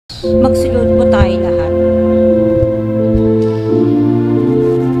Magsulod po tayo lahat.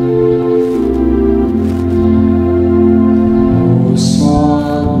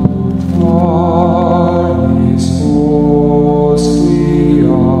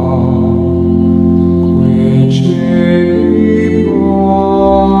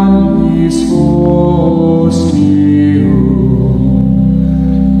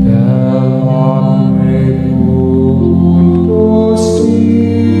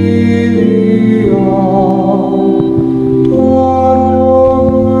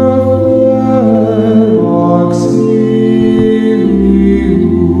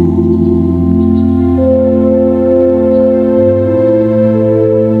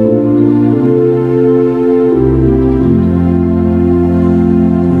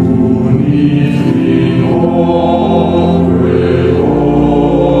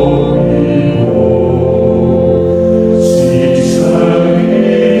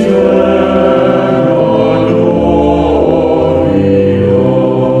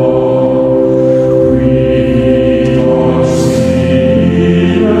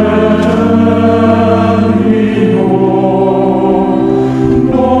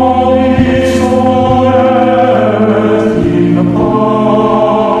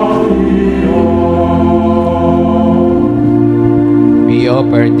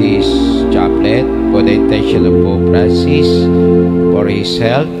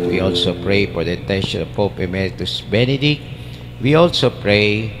 Pray for the intention of Pope Emeritus Benedict. We also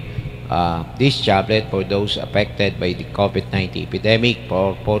pray this chaplet for those affected by the COVID-19 epidemic,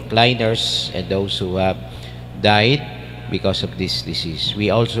 for frontliners and those who have died because of this disease.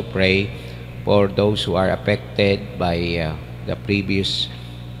 We also pray for those who are affected by the previous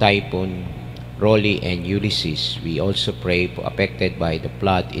typhoon Rolly and Ulysses. We also pray for affected by the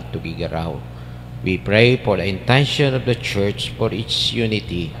flood in Tugigaraw. We pray for the intention of the Church for its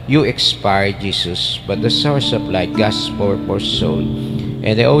unity. You expired, Jesus, but the source of life, gospel for soul,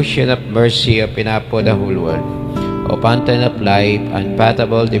 and the ocean of mercy of pinapo the whole world. O fountain of life,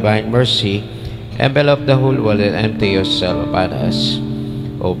 unfathomable divine mercy, envelop the whole world and empty yourself upon us.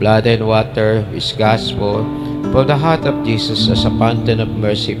 O blood and water, which gospel, from the heart of Jesus as a fountain of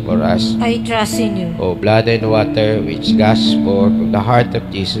mercy for us. I trust in you. O blood and water, which gospel, from the heart of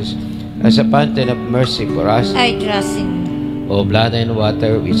Jesus as a fountain of mercy for us. I trust in you. O blood and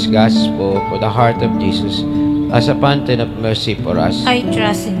water, which gospel, for the heart of Jesus as a fountain of mercy for us. I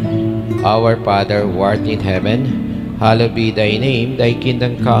trust in you. Our Father, who art in heaven, hallowed be thy name. Thy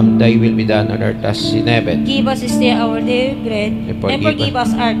kingdom come, thy will be done on earth as in heaven. Give us this day our daily bread, and forgive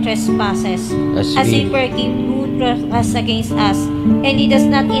us our trespasses, as we forgive who trespass against us. And lead us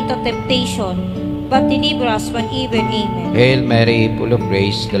not into temptation, but deliver us from evil. Amen. Hail Mary, full of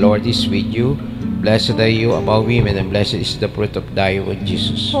grace, the Lord is with you. Blessed are you among women, and blessed is the fruit of thy womb,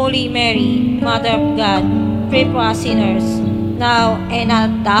 Jesus. Holy Mary, Mother of God, pray for us sinners, now and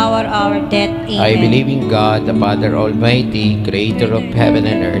at the hour of our death. Amen. I believe in God, the Father Almighty, creator of heaven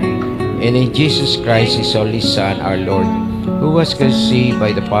and earth, and in Jesus Christ, his only Son, our Lord, who was conceived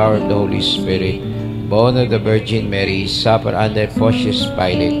by the power of the Holy Spirit, born of the Virgin Mary, suffered under Pontius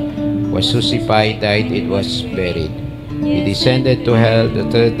Pilate, was crucified, died, and was buried. He descended to hell. The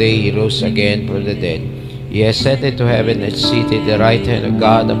third day he rose again from the dead. He ascended to heaven and seated at the right hand of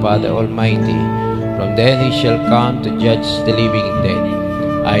God the Father Almighty. From then he shall come to judge the living and dead.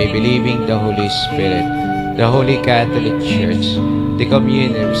 I believe in the Holy Spirit, the Holy Catholic Church, the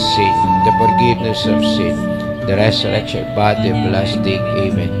communion of saints, the forgiveness of sin, the resurrection of body and lasting.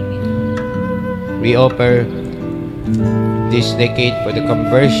 Amen. We offer this decade for the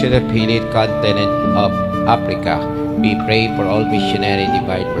conversion of heathen continent of Africa. We pray for all missionary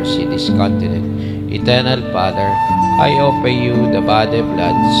divine mercy in this continent. Eternal Father, I offer you the body,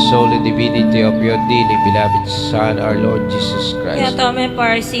 blood, soul, and divinity of your dearly beloved Son, our Lord Jesus Christ. Atonement for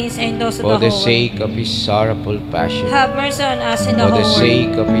our sins and those of the For the whole world. sake of his sorrowful passion. Have mercy on us in the For whole the world.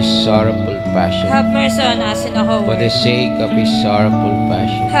 sake of his sorrowful passion. Have mercy on us in the whole For world. the sake of his sorrowful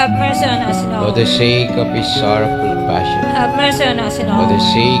passion. Have mercy on us in the whole For the world. sake of his sorrowful passion. Have mercy on us in the For whole the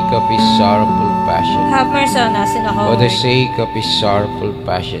world. sake of his sorrowful passion. Have mercy on us in the whole For the world. sake of his sorrowful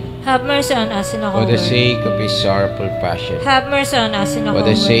passion. Have mercy on us in the For whole the world. sake of his sorrowful passion. Have mercy on us in the For whole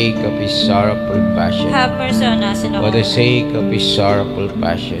the world. sake of his sorrowful passion. Have mercy on us in the For whole the world. sake of his sorrowful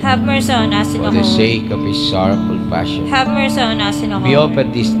passion. Have mercy on us in the For the whole world. sake of his sorrowful passion. Have mercy on us in the We whole world. offer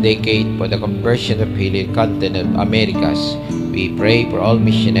this decade for the conversion of heathen continent of Americas. We pray for all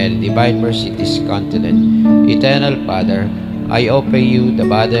missionary divine mercy in this continent. Eternal Father, I offer you the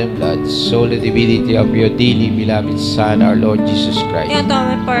body and blood, soul and divinity of your dearly beloved Son, our Lord Jesus Christ.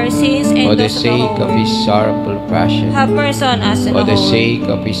 Atonement for our sins and For the those of sake of His sorrowful passion. Have mercy on us and For the the whole sake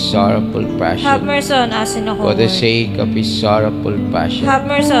of His sorrowful Have passion. mercy on us and the whole For the sake of His sorrowful passion. Have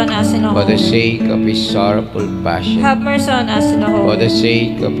mercy on us and the For whole the sake of His sorrowful passion. Have mercy on us and the whole For the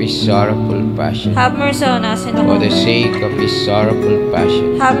sake of His sorrowful passion. Have mercy on us and the For whole the sake of His sorrowful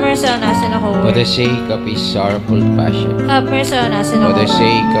passion. Have mercy on us and the whole For the sake of His sorrowful passion. Have mercy on us and the For the whole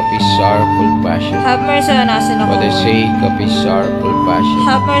sake of His sorrowful passion. Have mercy on us and the For the whole sake of His sorrowful passion.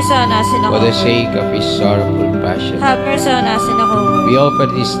 Have mercy on us and the For the whole sake of His sorrowful passion. Have mercy on us and the whole We offer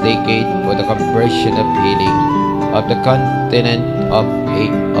this decade for the conversion of healing of the continent of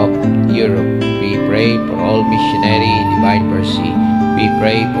Europe. We pray for all missionary divine mercy. We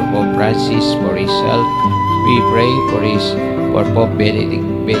pray for Pope Francis for his health. We pray for Pope Benedict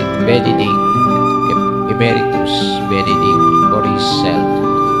Emeritus Benedict for his health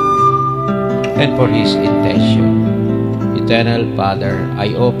and for his intention. Eternal Father, I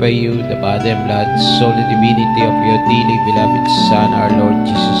offer you the body and blood, soul and divinity of your dearly beloved Son, our Lord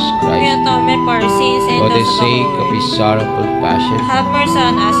Jesus Christ. Atonement for our sins and For the those of sake of His sorrowful passion. Have mercy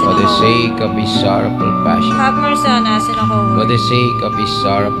on us and For the the whole sake of His sorrowful passion. Have mercy on us and the whole For the sake of His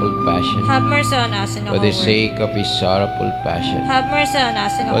sorrowful passion. Have mercy on us and the For whole the sake of His sorrowful passion. Have mercy on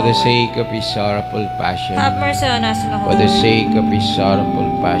us and the For the whole sake of His sorrowful passion. Have mercy on us and the For whole the sake of His sorrowful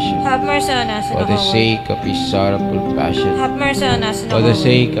passion. Have mercy on us and For the the whole sake of His sorrowful passion. Have mercy on us and the For the whole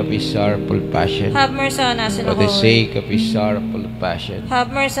sake of His sorrowful passion. Have mercy on us and For the the whole sake of His sorrowful passion.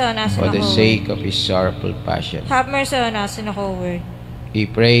 Have mercy on us For and the the whole sake of His sorrowful passion. Have mercy on us and the whole world. We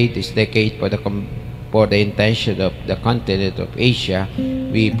pray this decade for the intention of the continent of Asia.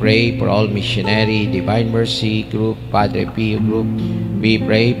 We pray for all missionary Divine Mercy Group, Padre Pio Group. We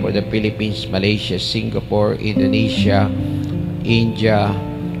pray for the Philippines, Malaysia, Singapore, Indonesia, India,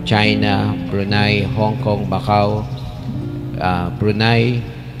 China, Brunei, Hong Kong, Macau, Brunei.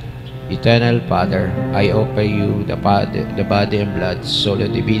 Eternal Father, I offer you the body and blood, soul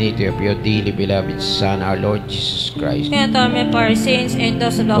and divinity of your dearly beloved Son, our Lord Jesus Christ. Atonement for our sins and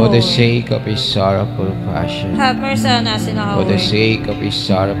those of the For whole the world. sake of His sorrowful passion. Have mercy on us and the whole For the world. sake of His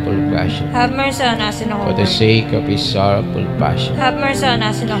sorrowful passion. Have mercy on us and the whole For the world. sake of His sorrowful passion. Have mercy on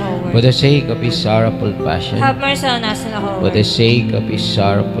us and the whole For world. the sake of His sorrowful passion. Have mercy on us and the whole For world. the sake of His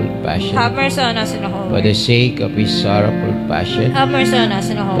sorrowful passion. Have mercy on us and the whole For world. the sake of His sorrowful passion. Have mercy on us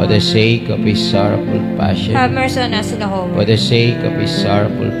and the whole For the world. sake of His sorrowful passion. Have mercy on us and the whole For world. the sake of His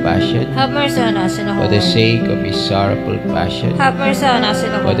sorrowful passion. Have mercy on us and the For whole the world. sake of His sorrowful passion. Have mercy on us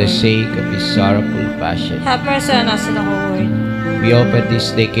and the For whole the world. sake of His sorrowful passion. Have mercy on us and the whole world. We open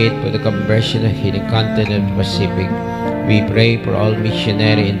this decade for the conversion of the continent Pacific. We pray for all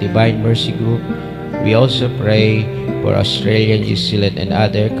missionary and Divine Mercy Group. We also pray for Australia, New Zealand, and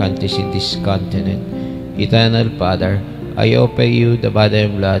other countries in this continent. Eternal Father, I offer you the body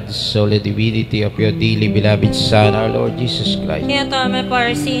and blood, soul and divinity of your dearly beloved Son, our Lord Jesus Christ. Atonement for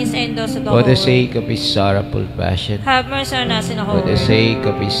our sins and those of the For whole the world. sake of His sorrowful passion. Have mercy on us and the whole For the world. sake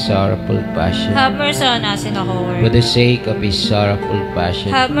of His sorrowful passion. Have mercy on us and the whole For world. the sake of His sorrowful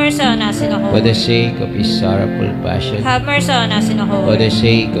passion. Have mercy on us and the whole For the world. sake of His sorrowful passion. Have mercy on us and the whole For the world.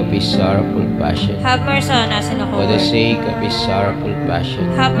 sake of His sorrowful passion. Have mercy on us and the whole For the world. sake of His sorrowful passion.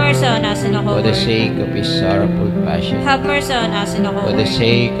 Have mercy on us and the whole For the world. sake of His sorrowful passion. Have mercy on us and the whole For the world.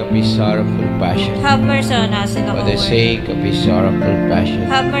 sake of His sorrowful passion. Have mercy on us and the For whole the world. sake of His sorrowful passion.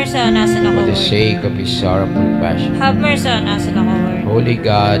 Have mercy on us and the For whole the world. sake of His sorrowful passion. Have mercy on us and the whole world. Holy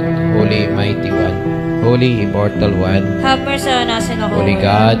God, Holy Mighty One, Holy Immortal One, Have mercy on us and the whole Holy world.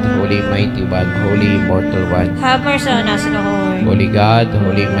 God, Holy Mighty One, Holy Immortal One, Have mercy on us and the whole world. Holy God,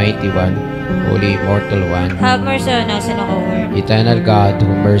 Holy Mighty One, Holy Immortal One, Have mercy on us and the whole world. Eternal God,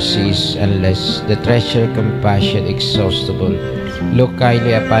 whose mercy is endless, the treasure of compassion exhaustible, look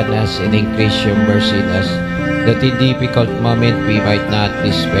kindly upon us and increase your mercy in us, that in difficult moment we might not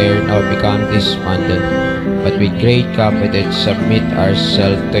despair nor become despondent, but with great confidence submit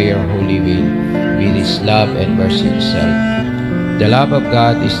ourselves to your holy will, with His love and mercy Himself. The love of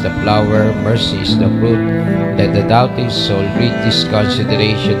God is the flower, mercy is the fruit. Let the doubting soul read this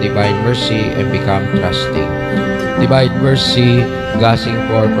consideration, divine mercy, and become trusting. Divine mercy, gushing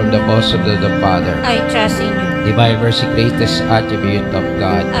forth from the bosom of the Father. I trust in you. Divine mercy, greatest attribute of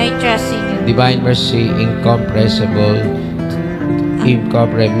God. I trust in you. Divine mercy, incomprehensible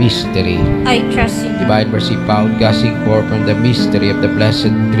mystery. I trust in you. Divine mercy, found gushing forth from the mystery of the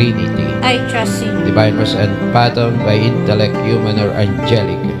Blessed Trinity. I trust in you. Divine mercy, unfathomed by intellect, human or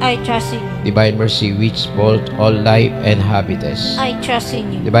angelic. I trust in you. Divine mercy which both all life and habitus. I trust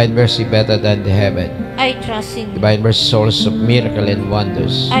in you. Divine mercy better than the heaven. I trust in you. Divine mercy source of miracle and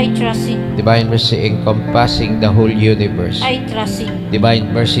wonders. I trust in you. Divine mercy encompassing the whole universe. I trust in you.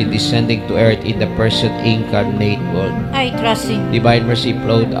 Divine mercy descending to earth in the person incarnate world. I trust in you. Divine mercy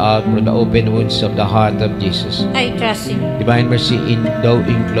flowed out from the open wounds of the heart of Jesus. I trust in you. Divine mercy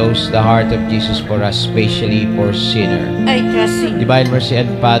enclosed the heart of Jesus for us, especially for sinner. I trust in you. Divine mercy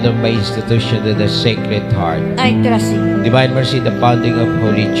unfathomed by institution of the Sacred Heart. I trust in you. Divine mercy the founding of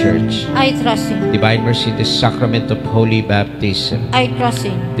Holy Church. I trust in you. Divine mercy the sacrament of Holy Baptism. I trust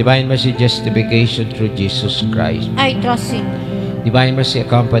in you. Divine mercy justification through Jesus Christ. I trust in you. Divine mercy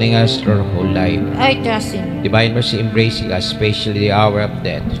accompanying us through our whole life. I trust in you. Divine mercy embracing us, especially the hour of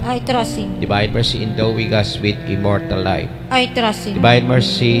death. I trust in you. Divine mercy endowing us with immortal life. I trust in you. Divine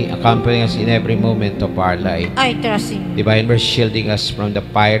mercy accompanying us in every moment of our life. I trust in you. Divine mercy shielding us from the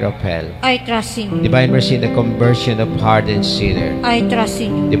fire of hell. I trust in you. Divine mercy in the conversion of hardened sinner. I trust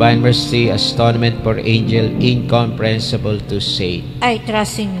in you. Divine mercy atonement for angel incomprehensible to saint. I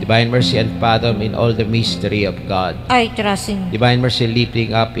trust in you. Divine mercy unfathomed in all the mystery of God. I trust in you. Divine mercy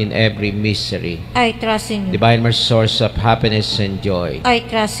lifting up in every misery. I trust in you. Divine mercy source of happiness and joy. I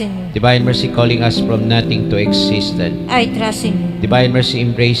trust in you. Divine mercy calling us from nothing to existence. I trust in you. Divine mercy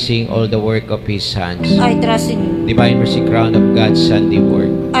embracing all the work of His hands. I trust in you. Divine mercy crown of God's handiwork.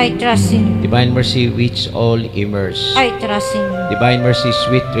 I trust in you. Divine mercy which all immerse. I trust in you. Divine mercy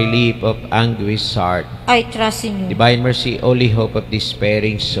sweet relief of anguished heart. I trust in you. Divine mercy only hope of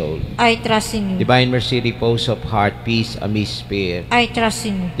despairing soul. I trust in you. Divine mercy repose of heart, peace amidst fear. I trust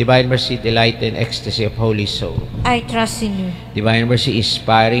in you. Divine mercy delight and ecstasy of holy soul. I trust in you. Divine mercy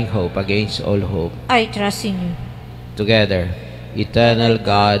inspiring hope against all hope. I trust in you. Together, eternal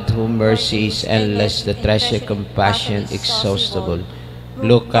God, whom mercy is endless, the treasure compassion exhaustible,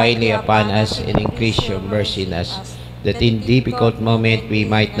 look kindly upon us and increase your mercy in us, that in difficult moment we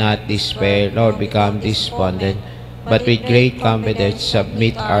might not despair nor become despondent, but with great confidence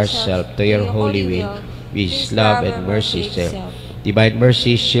submit ourselves to your holy will, which love and mercy self. Divine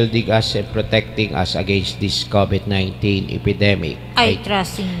mercy shielding us and protecting us against this COVID-19 epidemic. I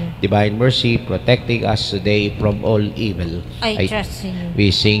trust in you. Divine mercy protecting us today from all evil. I trust in you.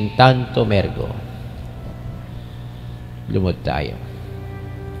 We sing Tanto Mergo. Lumod tayo.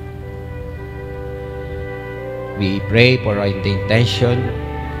 We pray for the intention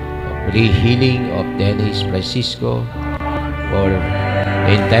of healing of Dennis Francisco, for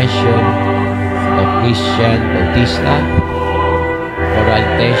the intention of Christian Bautista, for the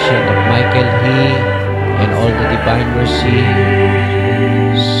intention of Michael He, and all the divine mercy,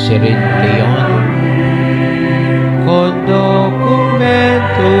 Sirin Leon, con documentum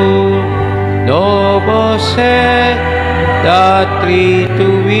novose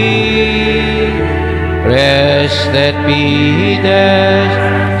datritui, prestet fides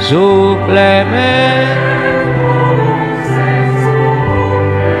supplement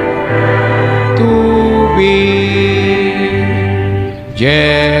tubi.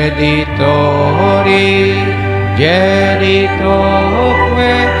 Genitori, genitoque,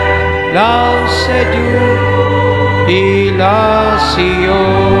 lausedu, ilasio,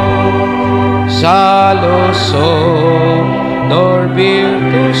 saloso, nor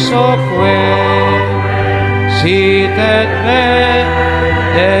virtusoque, sitet me,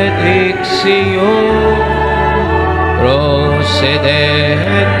 dedictio, procedenti,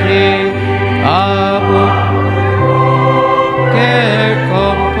 abut,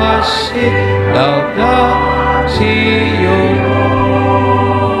 laudatio.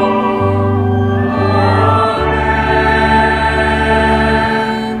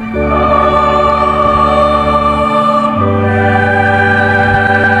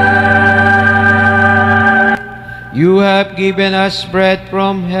 You have given us bread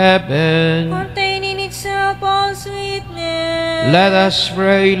from heaven, containing itself all sweetness. Let us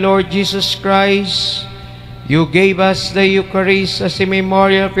pray. Lord Jesus Christ, you gave us the Eucharist as a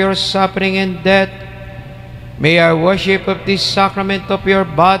memorial of your suffering and death. May our worship of this sacrament of your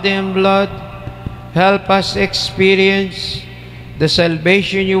body and blood help us experience the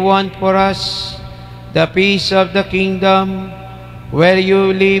salvation you want for us, the peace of the kingdom, where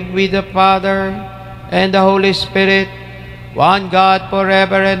you live with the Father and the Holy Spirit, one God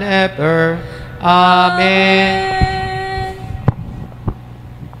forever and ever. Amen.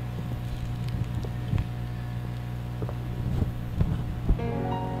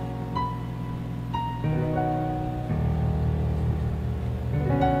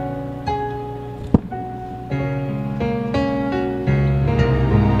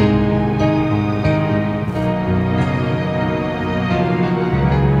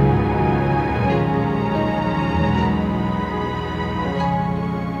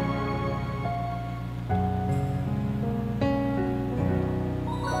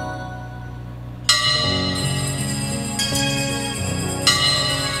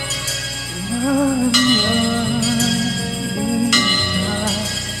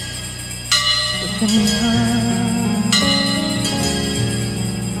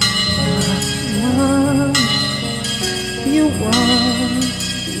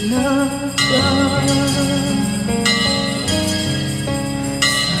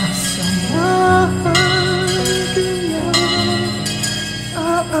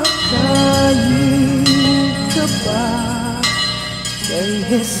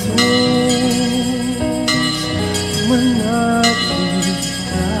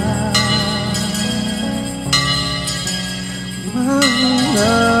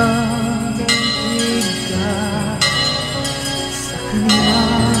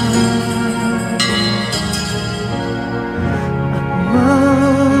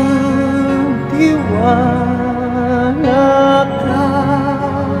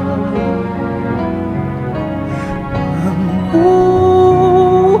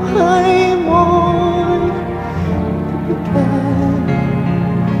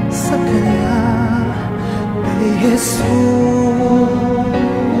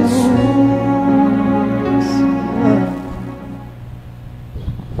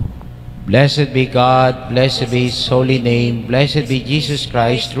 Blessed be God, blessed be His holy name, blessed be Jesus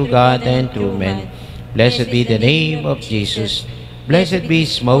Christ, through God and through men. Blessed be the name of Jesus, blessed be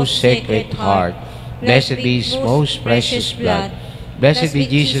His most sacred heart, blessed be His most precious blood, blessed be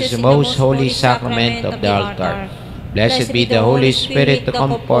Jesus, the most holy sacrament of the altar, blessed be the Holy Spirit, the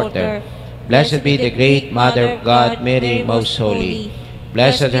Comforter, blessed be the great Mother of God, Mary, most holy,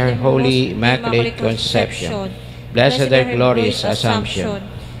 blessed her holy Immaculate Conception, blessed her glorious Assumption,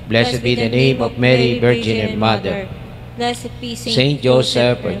 blessed be the name of Mary, Virgin and Mother. Blessed be Saint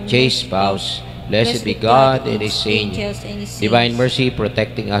Joseph, our chaste spouse. Blessed be God and His angels. Divine mercy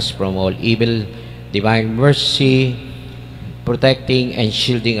protecting us from all evil. Divine mercy protecting and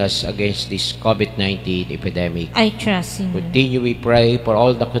shielding us against this COVID-19 epidemic. I trust in you. Continue, we pray, for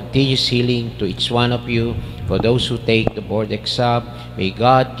all the continuous healing to each one of you. For those who take the board exam, may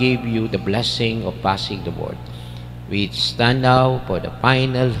God give you the blessing of passing the board. We stand now for the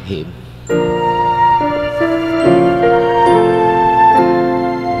final hymn.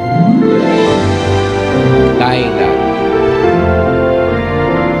 Tayong lahat.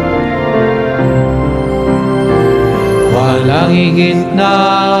 Walang higit na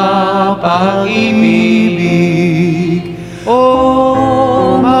pag-ibig, o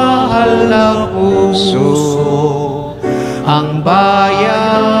mahal na puso, ang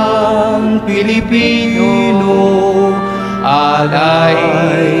bayang Pilipino,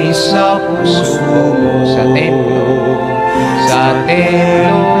 alay sa puso, sa templo,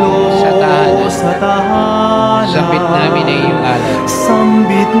 sa tahanan, sambit namin ang iyong ngalan,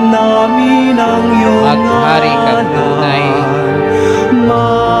 sambit namin ang iyong maghari kang tunay,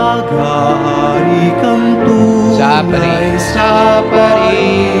 maghari kang tunay, sa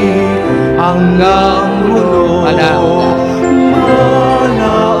pari, hanggang hulo, malaon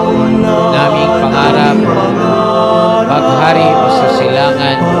na, naming pangarap, maghari mo sa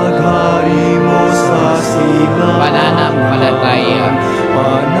silangan, pananampalataya,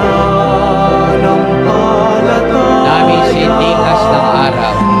 namin sintingas ng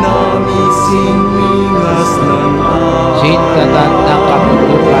araw, sintatag ng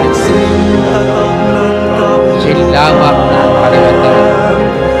kaputukan, sinlawak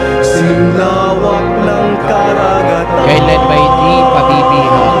ng karagatan, kailan ba'y di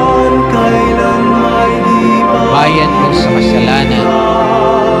pabibihan, bayan mo sa kasalanan,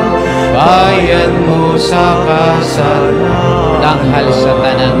 bayan mo sa kasalanan, tanghal sa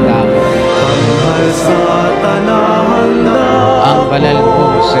tanang tao, ang banal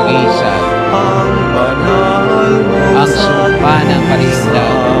mo sa gisan, ang sumpa ng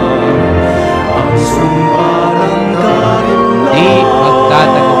karislan, ang sumpa